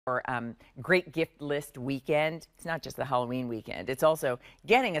Or great gift list weekend. It's not just the Halloween weekend. It's also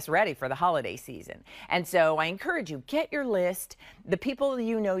getting us ready for the holiday season. And so I encourage you, get your list. The people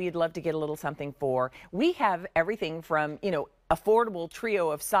you know you'd love to get a little something for. We have everything from, affordable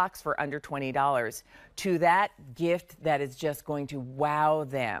trio of socks for under $20 to that gift that is just going to wow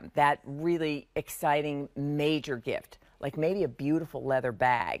them. That really exciting major gift, like maybe a beautiful leather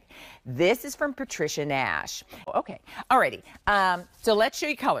bag. This is from Patricia Nash. Okay, alrighty. So let's show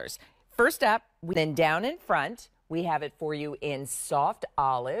you colors. First up, then down in front, we have it for you in soft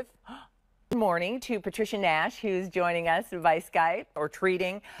olive. Good morning to Patricia Nash, who's joining us by Skype or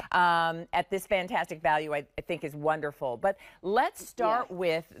treating at this fantastic value. I think is wonderful. But let's start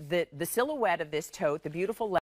with the silhouette of this tote, the beautiful